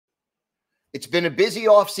It's been a busy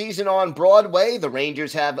offseason on Broadway. The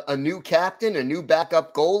Rangers have a new captain, a new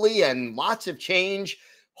backup goalie, and lots of change,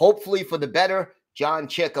 hopefully for the better. John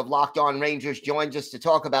Chik of Locked On Rangers joins us to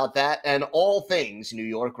talk about that and all things New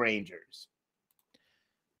York Rangers.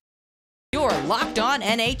 You're Locked On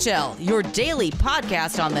NHL, your daily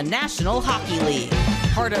podcast on the National Hockey League.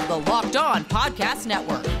 Part of the Locked On Podcast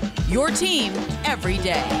Network, your team every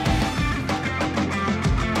day.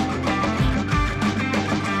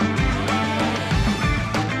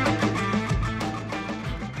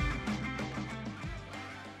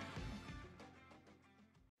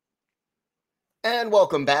 And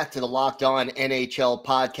welcome back to the Locked On NHL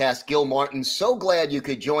podcast. Gil Martin, so glad you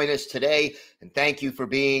could join us today. And thank you for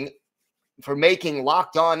making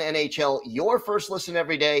Locked On NHL your first listen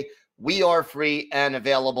every day. We are free and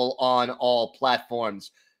available on all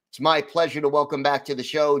platforms. It's my pleasure to welcome back to the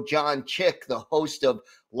show John Chik, the host of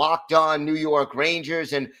Locked On New York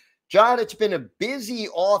Rangers. And John, it's been a busy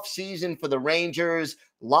offseason for the Rangers.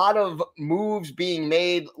 A lot of moves being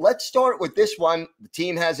made. Let's start with this one. The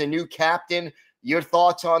team has a new captain. Your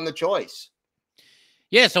thoughts on the choice?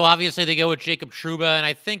 Yeah, so obviously they go with Jacob Trouba, and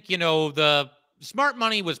I think, the smart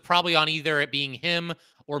money was probably on either it being him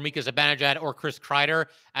or Mika Zibanejad or Chris Kreider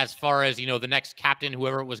as far as, the next captain,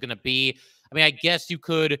 whoever it was going to be. I mean, I guess you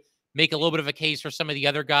could make a little bit of a case for some of the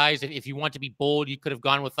other guys. If you want to be bold, you could have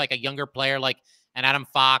gone with like a younger player like an Adam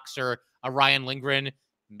Fox or a Ryan Lindgren,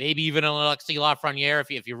 maybe even an Alexis Lafreniere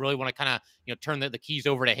if you really want to kind of, turn the keys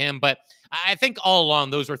over to him. But I think all along,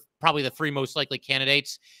 those were probably the three most likely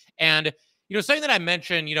candidates. And, something that I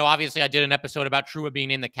mentioned, obviously I did an episode about Trouba being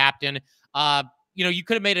named the captain. You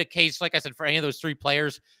could have made a case, like I said, for any of those three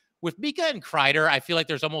players. With Mika and Kreider, I feel like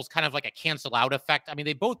there's almost kind of like a cancel out effect. I mean,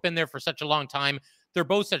 they've both been there for such a long time. They're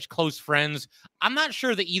both such close friends. I'm not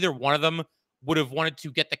sure that either one of them would have wanted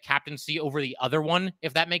to get the captaincy over the other one,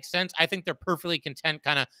 if that makes sense. I think they're perfectly content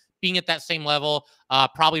kind of being at that same level,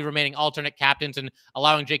 probably remaining alternate captains and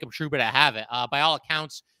allowing Jacob Trouba to have it. By all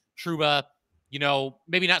accounts, Trouba,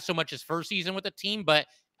 maybe not so much his first season with the team, but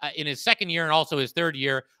in his second year and also his third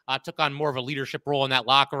year, took on more of a leadership role in that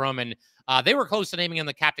locker room. And they were close to naming him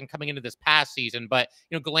the captain coming into this past season. But,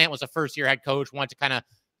 Gallant was a first-year head coach, wanted to kind of,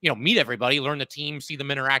 meet everybody, learn the team, see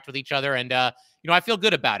them interact with each other. And, I feel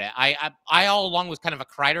good about it. I all along was kind of a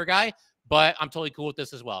Kreider guy, but I'm totally cool with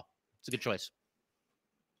this as well. It's a good choice.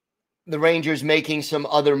 The Rangers making some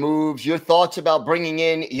other moves. Your thoughts about bringing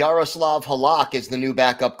in Jaroslav Halak as the new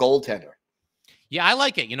backup goaltender? Yeah, I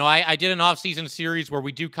like it. I did an offseason series where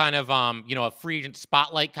we do kind of, a free agent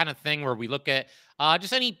spotlight kind of thing where we look at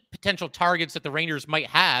just any potential targets that the Rangers might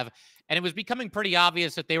have. And it was becoming pretty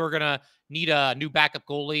obvious that they were going to need a new backup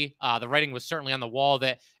goalie. The writing was certainly on the wall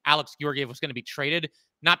that Alex Georgiev was going to be traded,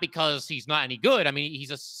 not because he's not any good. I mean, he's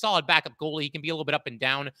a solid backup goalie. He can be a little bit up and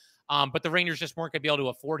down, but the Rangers just weren't going to be able to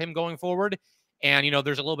afford him going forward. And,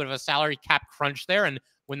 there's a little bit of a salary cap crunch there. And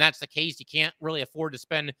when that's the case, you can't really afford to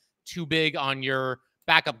spend too big on your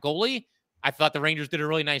backup goalie. I thought the Rangers did a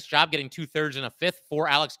really nice job getting 2/3 and a fifth for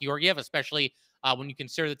Alex Georgiev, especially when you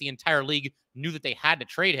consider that the entire league knew that they had to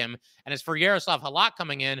trade him. And as for Jaroslav Halak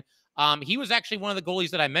coming in, he was actually one of the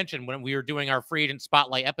goalies that I mentioned when we were doing our free agent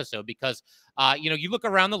spotlight episode, because, you look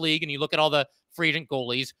around the league and you look at all the free agent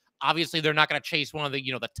goalies. Obviously, they're not going to chase one of the,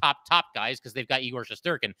 the top guys because they've got Igor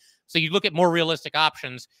Shesterkin. So you look at more realistic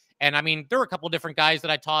options. And I mean, there were a couple of different guys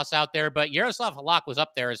that I toss out there, but Jaroslav Halak was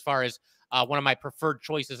up there as far as one of my preferred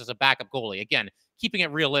choices as a backup goalie. Again, keeping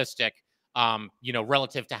it realistic,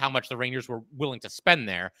 relative to how much the Rangers were willing to spend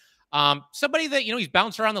there. Somebody that, he's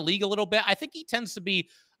bounced around the league a little bit. I think he tends to be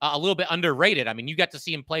a little bit underrated. I mean, you got to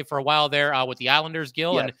see him play for a while there with the Islanders,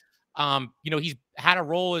 Gil. Yes. And, he's had a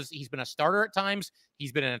role as he's been a starter at times.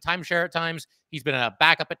 He's been in a timeshare at times. He's been a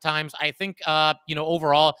backup at times. I think,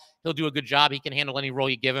 overall, he'll do a good job. He can handle any role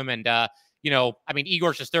you give him. And,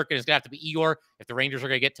 Igor Shesterkin is going to have to be Igor if the Rangers are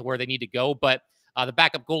going to get to where they need to go. But the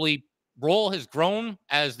backup goalie role has grown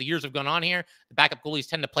as the years have gone on here. The backup goalies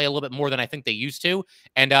tend to play a little bit more than I think they used to.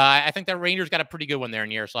 And I think the Rangers got a pretty good one there in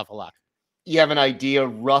Jaroslav Halak. You have an idea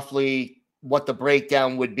roughly what the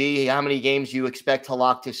breakdown would be? How many games you expect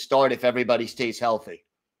Halak to start if everybody stays healthy?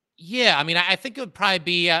 Yeah, I mean, I think it would probably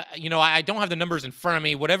be, I don't have the numbers in front of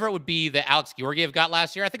me. Whatever it would be that Alex Georgiev got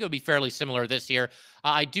last year, I think it would be fairly similar this year.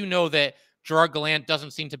 I do know that Gerard Gallant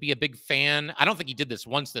doesn't seem to be a big fan. I don't think he did this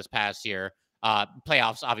once this past year.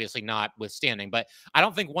 Playoffs, obviously not withstanding, but I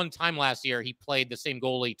don't think one time last year he played the same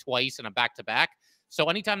goalie twice in a back-to-back. So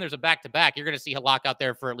anytime there's a back-to-back, you're going to see Halak out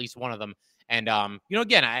there for at least one of them. And,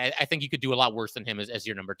 again, I think you could do a lot worse than him as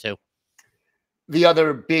your number two. The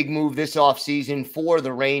other big move this offseason for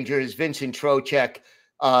the Rangers, Vincent Trocheck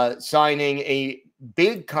signing a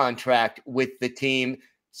big contract with the team,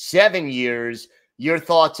 7 years. Your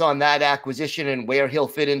thoughts on that acquisition and where he'll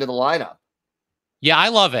fit into the lineup? Yeah, I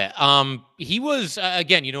love it. He was,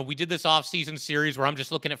 again, we did this offseason series where I'm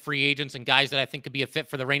just looking at free agents and guys that I think could be a fit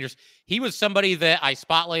for the Rangers. He was somebody that I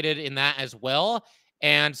spotlighted in that as well.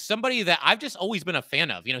 And somebody that I've just always been a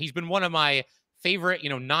fan of. He's been one of my favorite,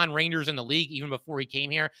 non-Rangers in the league, even before he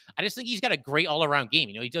came here. I just think he's got a great all-around game.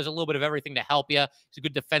 He does a little bit of everything to help you. He's a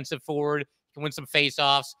good defensive forward. He can win some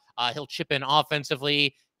faceoffs. He'll chip in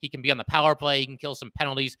offensively. He can be on the power play. He can kill some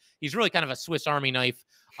penalties. He's really kind of a Swiss Army knife.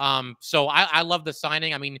 So I love the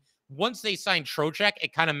signing. I mean, once they signed Trocheck,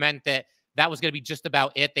 it kind of meant that was going to be just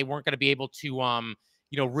about it. They weren't going to be able to,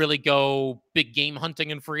 really go big game hunting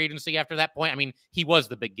in free agency after that point. I mean, he was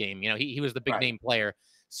the big game. He was the big name player.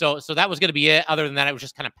 So that was going to be it. Other than that, it was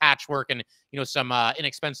just kind of patchwork and, some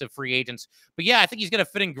inexpensive free agents. But yeah, I think he's going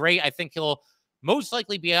to fit in great. I think he'll most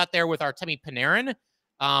likely be out there with Artemi Panarin.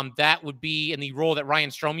 That would be in the role that Ryan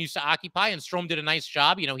Strome used to occupy, and Strome did a nice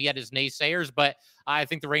job. He had his naysayers, but I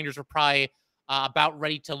think the Rangers were probably about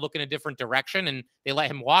ready to look in a different direction, and they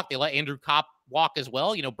let him walk. They let Andrew Kopp walk as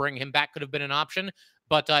well. Bringing him back could have been an option,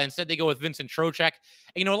 but instead they go with Vincent Trocheck.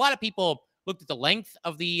 And, a lot of people looked at the length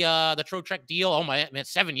of the Trocheck deal. Oh my man,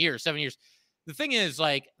 7 years. The thing is,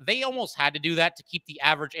 they almost had to do that to keep the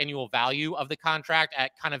average annual value of the contract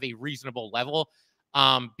at kind of a reasonable level,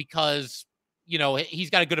 because he's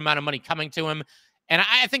got a good amount of money coming to him. And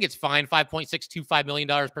I think it's fine. $5.625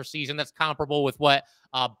 million per season. That's comparable with what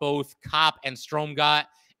both Kopp and Strome got.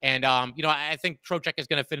 And, I think Trocheck is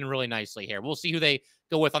going to fit in really nicely here. We'll see who they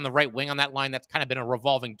go with on the right wing on that line. That's kind of been a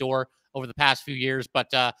revolving door over the past few years. But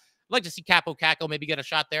I'd like to see Kaapo Kakko maybe get a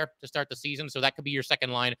shot there to start the season. So that could be your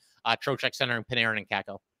second line, Trocheck centering Panarin and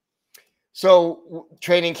Kakko. So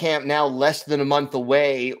training camp now less than a month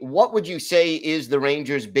away. What would you say is the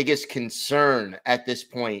Rangers' biggest concern at this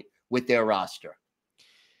point with their roster?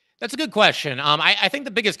 That's a good question. I think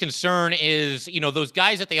the biggest concern is, those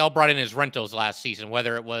guys that they all brought in as rentals last season,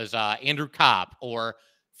 whether it was Andrew Kopp or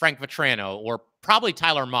Frank Vetrano or probably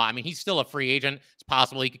Tyler Mott. I mean, he's still a free agent. It's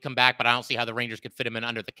possible he could come back, but I don't see how the Rangers could fit him in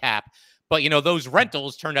under the cap. But, those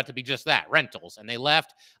rentals turned out to be just that, rentals. And they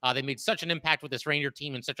left. They made such an impact with this Ranger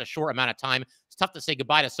team in such a short amount of time. It's tough to say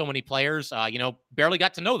goodbye to so many players. Barely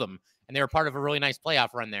got to know them. And they were part of a really nice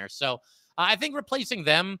playoff run there. So I think replacing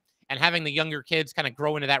them and having the younger kids kind of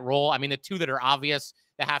grow into that role. I mean, the two that are obvious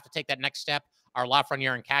that have to take that next step are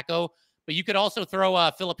Lafreniere and Kakko. But you could also throw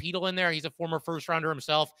Philip Hedl in there. He's a former first-rounder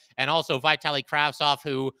himself. And also Vitaly Kravtsov,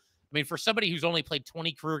 who, I mean, for somebody who's only played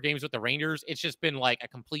 20 career games with the Rangers, it's just been like a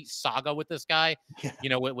complete saga with this guy.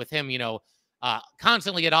 Yeah. With him,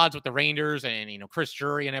 constantly at odds with the Rangers and, Chris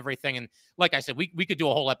Drury and everything. And like I said, we could do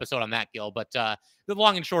a whole episode on that, Gil. But the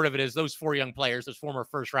long and short of it is those four young players, those former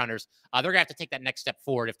first-rounders, they're going to have to take that next step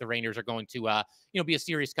forward if the Rangers are going to, be a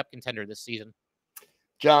serious cup contender this season.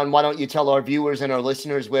 John, why don't you tell our viewers and our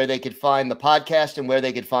listeners where they could find the podcast and where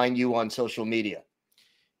they could find you on social media?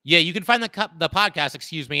 Yeah, you can find the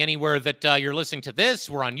podcast, anywhere that you're listening to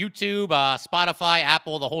this. We're on YouTube, Spotify,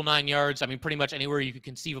 Apple, the whole 9 yards. I mean, pretty much anywhere you could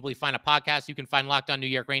conceivably find a podcast, you can find Locked On New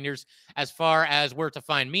York Rangers. As far as where to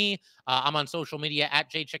find me, I'm on social media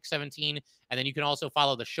at JChik17. And then you can also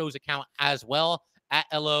follow the show's account as well at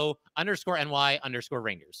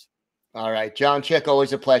LO_NY_Rangers. All right, John Chik,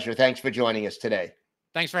 always a pleasure. Thanks for joining us today.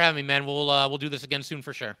 Thanks for having me, man. We'll do this again soon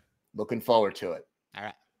for sure. Looking forward to it. All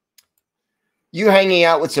right. You hanging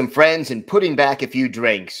out with some friends and putting back a few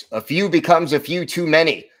drinks. A few becomes a few too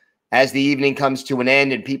many. As the evening comes to an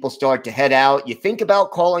end and people start to head out, you think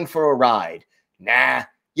about calling for a ride. Nah,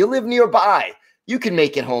 you live nearby. You can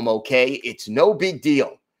make it home okay. It's no big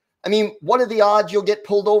deal. I mean, what are the odds you'll get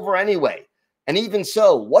pulled over anyway? And even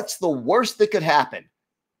so, what's the worst that could happen?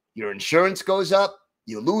 Your insurance goes up,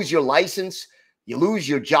 you lose your license, you lose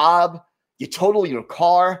your job, you total your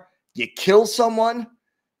car, you kill someone.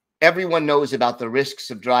 Everyone knows about the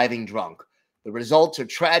risks of driving drunk. The results are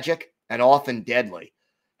tragic and often deadly.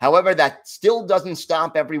 However, that still doesn't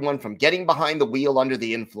stop everyone from getting behind the wheel under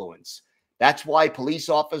the influence. That's why police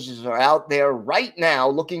officers are out there right now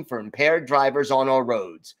looking for impaired drivers on our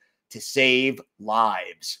roads to save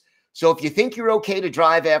lives. So if you think you're okay to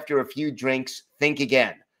drive after a few drinks, think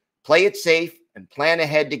again. Play it safe and plan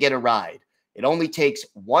ahead to get a ride. It only takes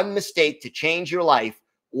one mistake to change your life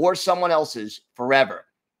or someone else's forever.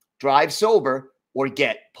 Drive sober or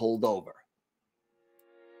get pulled over.